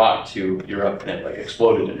was brought to Europe and it like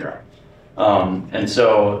exploded in Europe. And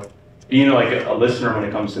so being like a listener when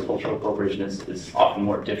it comes to cultural appropriation is often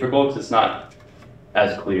more difficult because it's not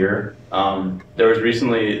as clear. There was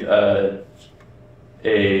recently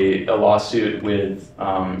a lawsuit with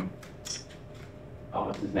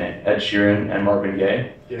what's his name? Ed Sheeran and Marvin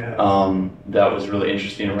Gaye. Yeah. That was really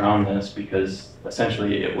interesting around this because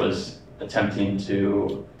essentially it was attempting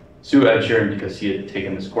to sue Ed Sheeran because he had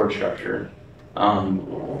taken this chord structure.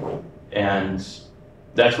 And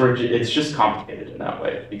that's where it's just complicated in that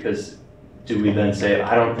way because do we then say,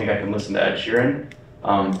 I don't think I can listen to Ed Sheeran?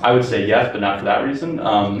 I would say yes, but not for that reason.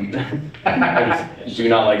 I just do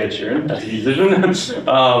not like Ed Sheeran as a musician.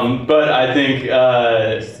 But I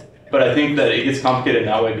think that it gets complicated in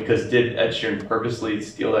that way because did Ed Sheeran purposely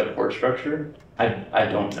steal that chord structure? I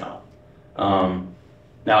don't know.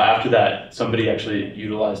 Now after that, somebody actually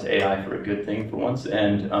utilized AI for a good thing for once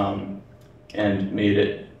and made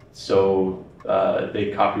it so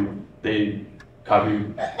they copyright.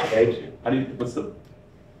 What's the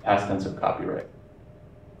past tense of copyright?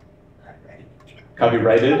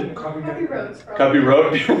 Copyrighted?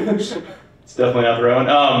 Copywrote. It's definitely not their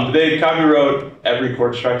own. They copywrote every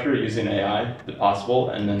chord structure using AI, if possible,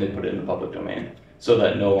 and then they put it in the public domain so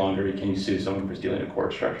that no longer can you sue someone for stealing a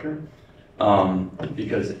chord structure.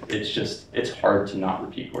 Because it's hard to not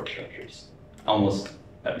repeat chord structures. Almost,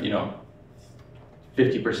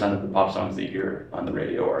 50% of the pop songs that you hear on the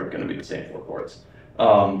radio are going to be the same 4 chords.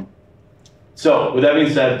 So with that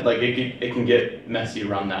being said, like it can get messy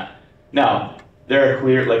around that. Now, there are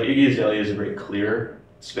clear, like Iggy Azalea is a very clear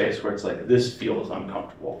space where it's like, this feels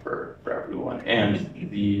uncomfortable for everyone. And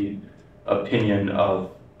the opinion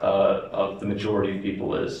of the majority of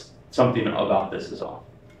people is something about this is off.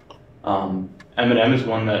 Eminem is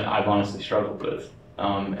one that I've honestly struggled with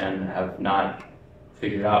and have not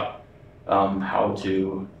figured out how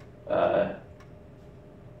to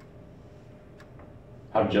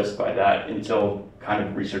justify that until kind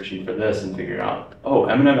of researching for this and figuring out, oh,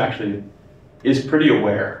 Eminem actually is pretty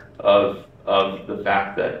aware of the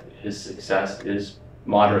fact that his success is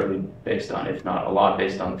moderately based on, if not a lot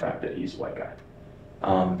based on the fact that he's a white guy.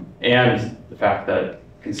 And the fact that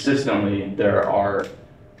consistently there are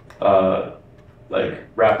like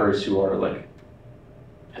rappers who are like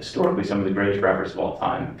historically some of the greatest rappers of all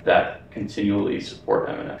time that continually support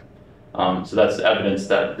Eminem. So that's evidence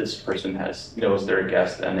that this person knows they're a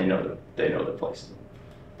guest and they know their place.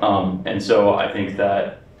 And so I think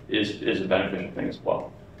that is a beneficial thing as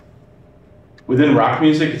well. Within rock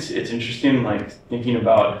music, it's interesting, like thinking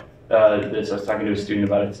about this. I was talking to a student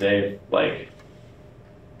about it today. Like,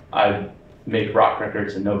 I make rock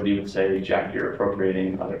records and nobody would say, Jack, you're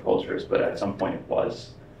appropriating other cultures, but at some point it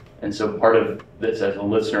was. And so part of this as a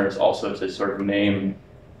listener is also to sort of name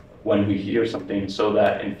when we hear something so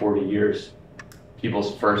that in 40 years,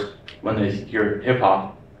 people's first, when they hear hip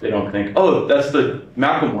hop, they don't think, oh, that's the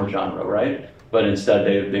Macklemore genre, right? But instead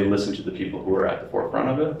they listen to the people who are at the forefront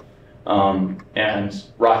of it. And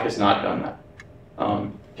rock has not done that.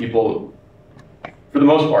 People, for the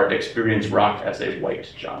most part, experience rock as a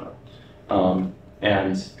white genre.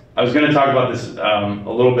 And I was going to talk about this a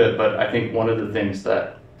little bit, but I think one of the things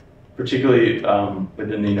that, particularly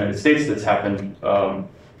within the United States, that's happened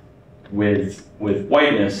with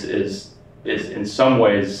whiteness is in some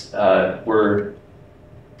ways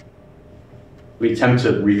we attempt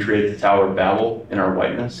to recreate the Tower of Babel in our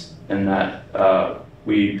whiteness, in that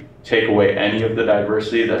we take away any of the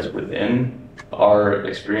diversity that's within our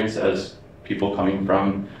experience as people coming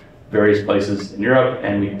from various places in Europe,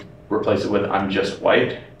 and we replace it with I'm just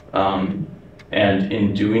white. And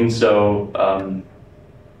in doing so,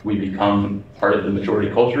 we become part of the majority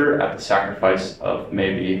culture at the sacrifice of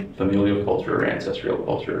maybe familial culture or ancestral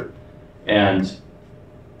culture. And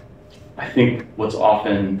I think what's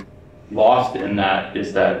often lost in that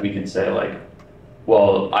is that we can say like,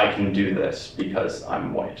 well, I can do this because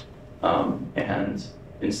I'm white. And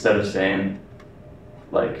instead of saying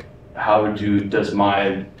like, does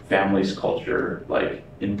my family's culture like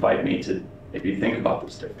invite me to maybe think about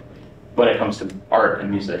this differently when it comes to art and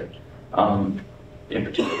music. in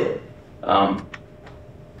particular.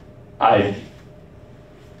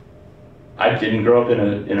 I didn't grow up in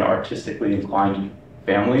an artistically inclined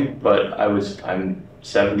family, but I'm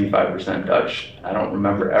 75% Dutch. I don't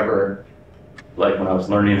remember ever, like when I was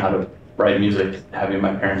learning how to write music, having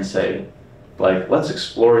my parents say, like, let's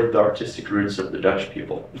explore the artistic roots of the Dutch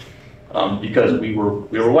people. Because we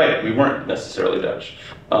were white, we weren't necessarily Dutch.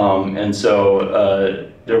 And so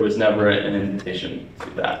there was never an invitation to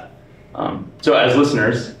that. So as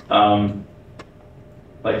listeners,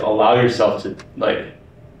 like allow yourself to like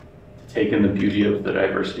take in the beauty of the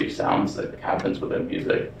diversity of sounds that happens within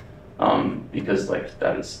music, because like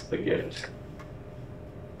that is a gift.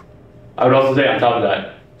 I would also say on top of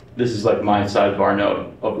that, this is like my sidebar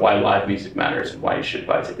note of why live music matters and why you should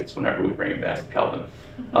buy tickets whenever we bring it back to Calvin.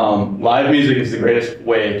 Live music is the greatest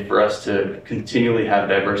way for us to continually have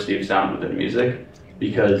diversity of sound within music,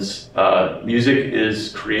 because music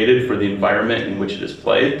is created for the environment in which it is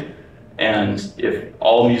played. And if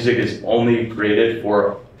all music is only created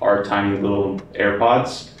for our tiny little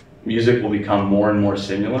AirPods, music will become more and more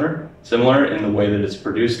similar in the way that it's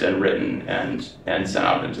produced and written and sent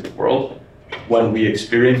out into the world. When we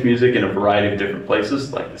experience music in a variety of different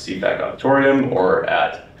places, like the CFAC Auditorium or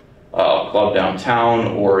at a club downtown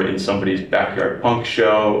or in somebody's backyard punk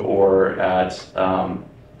show or at,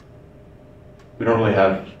 we don't really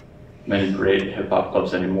have many great hip hop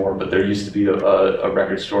clubs anymore, but there used to be a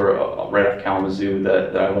record store right off Kalamazoo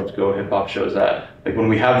that I love to go hip hop shows at. Like when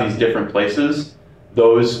we have these different places,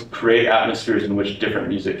 those create atmospheres in which different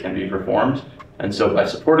music can be performed. And so by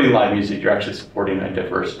supporting live music, you're actually supporting a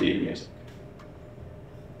diversity in music.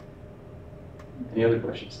 Any other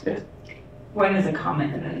questions? Yeah. One is a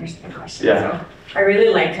comment and then there's a question. Yeah. So I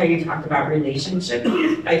really liked how you talked about relationships.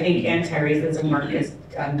 I think anti-racism work is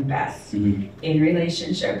done best in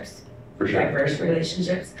relationships, For sure. diverse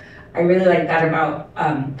relationships. I really like that about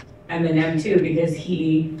Eminem too, because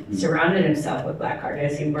he surrounded himself with Black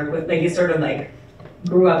artists. He worked with, like, he sort of like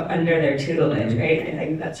grew up under their tutelage, right? I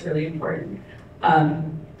think that's really important.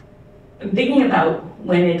 I'm thinking about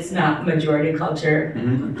when it's not majority culture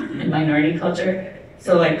and minority culture.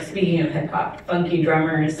 So like speaking of hip hop, Funky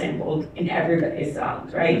Drummer is sampled in everybody's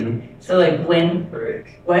songs, right? So like when,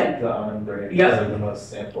 what? The Unlearn Yep. the most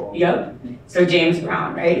sample. Yep. So James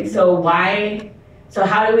Brown, right? So why, so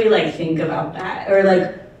how do we like think about that? Or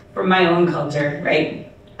like for my own culture,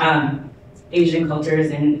 right? Asian cultures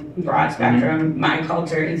in broad spectrum, my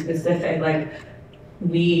culture in specific, like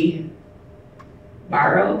we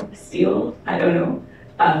borrow, steal, I don't know,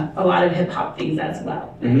 a lot of hip hop things as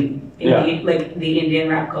well. Right? Yeah. Like the Indian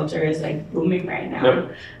rap culture is like booming right now.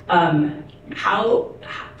 Yep. How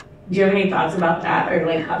do you have any thoughts about that, or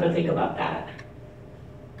like how to think about that?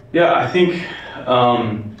 Yeah, I think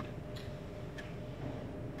a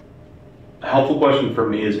helpful question for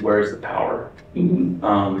me is where's the power?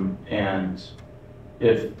 And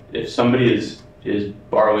if somebody is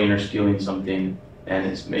borrowing or stealing something and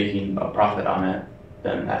is making a profit on it,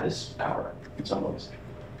 then that is power in some ways.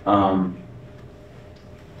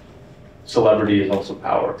 Celebrity is also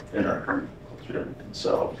power in our current culture, and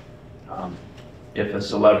so if a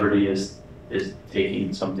celebrity is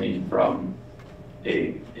taking something from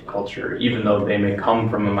a culture, even though they may come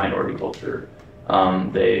from a minority culture,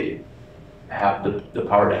 they have the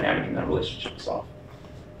power dynamic in that relationship itself.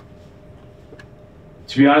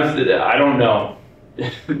 To be honest, I don't know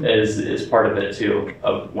is part of it too,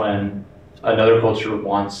 of when another culture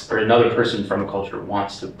wants, or another person from a culture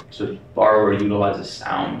wants to borrow or utilize a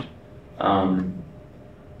sound.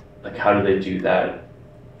 Like how do they do that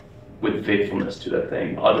with faithfulness to that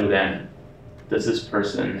thing, other than, does this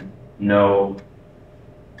person know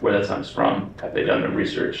where that sound is from? Have they done the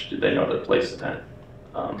research? Do they know their place in it?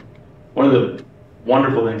 One of the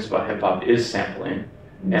wonderful things about hip hop is sampling,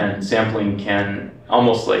 and sampling can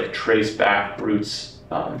almost like trace back roots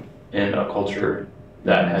in a culture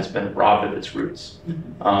that has been robbed of its roots.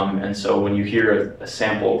 And so when you hear a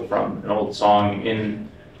sample from an old song in,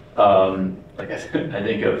 like I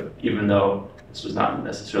think of, even though this was not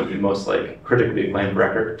necessarily the most like critically acclaimed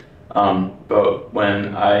record, but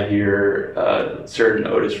when I hear a certain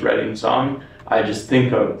Otis Redding song, I just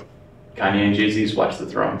think of Kanye and Jay-Z's Watch the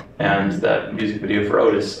Throne, and that music video for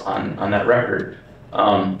Otis on that record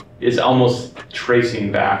is almost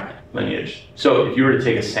tracing back lineage. So if you were to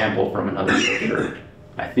take a sample from another culture,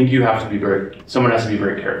 I think you have to be someone has to be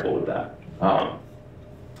very careful with that.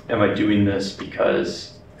 Am I doing this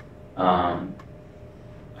because I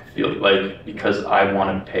feel like because I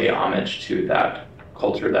want to pay homage to that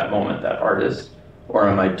culture, that moment, that artist, or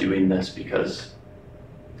am I doing this because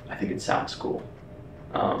I think it sounds cool?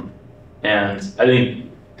 And I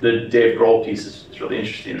think the Dave Grohl piece is really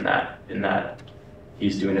interesting in that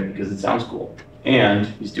he's doing it because it sounds cool, and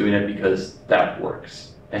he's doing it because that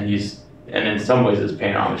works, and in some ways is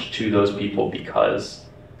paying homage to those people because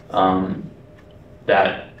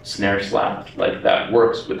that snare slap, like that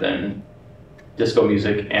works within disco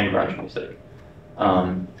music and grunge music.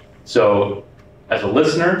 So as a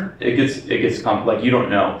listener, it gets like you don't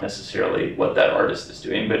know necessarily what that artist is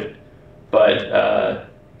doing, but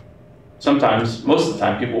sometimes, most of the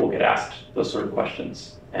time, people will get asked those sort of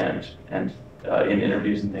questions, and in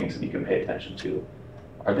interviews and things, and you can pay attention to.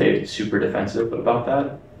 Are they super defensive about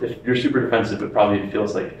that? If you're super defensive, it probably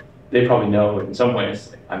feels like they probably know in some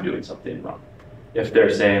ways like, I'm doing something wrong. If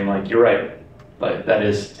they're saying like you're right, like that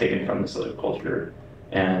is taken from this other culture,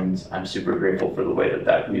 and I'm super grateful for the way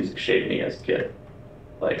that music shaped me as a kid.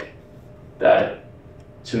 Like that,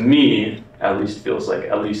 to me, at least feels like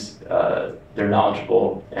at least they're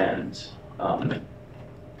knowledgeable and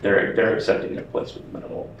they're accepting their place with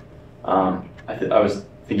metal. I was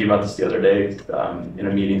thinking about this the other day in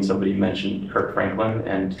a meeting. Somebody mentioned Kirk Franklin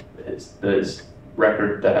and his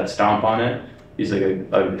record that had Stomp on it. He's like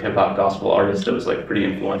a hip hop gospel artist that was like pretty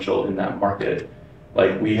influential in that market.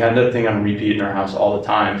 Like we had that thing on repeat in our house all the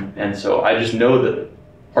time, and so I just know that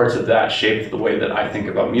parts of that shaped the way that I think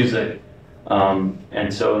about music.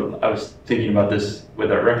 And so I was thinking about this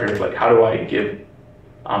with our record, like how do I give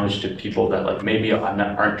homage to people that like maybe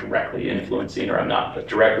aren't directly influencing, or I'm not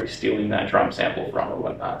directly stealing that drum sample from or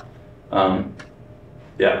whatnot.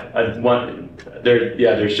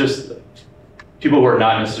 There's just people who are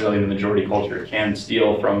not necessarily in the majority culture can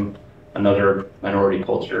steal from another minority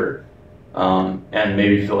culture and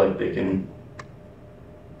maybe feel like they can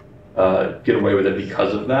get away with it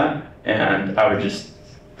because of that. And I would just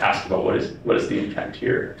ask about what is the intent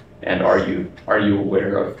here, and are you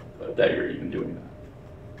aware of that you're even doing that?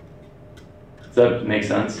 Does that make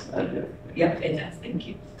sense? Yep, it does. Thank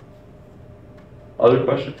you. Other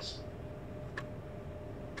questions?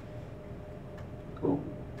 Cool.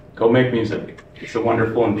 Go make music. It's a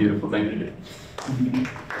wonderful and beautiful thing to do.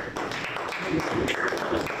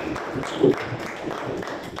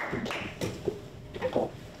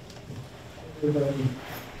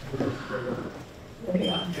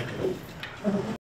 Okay.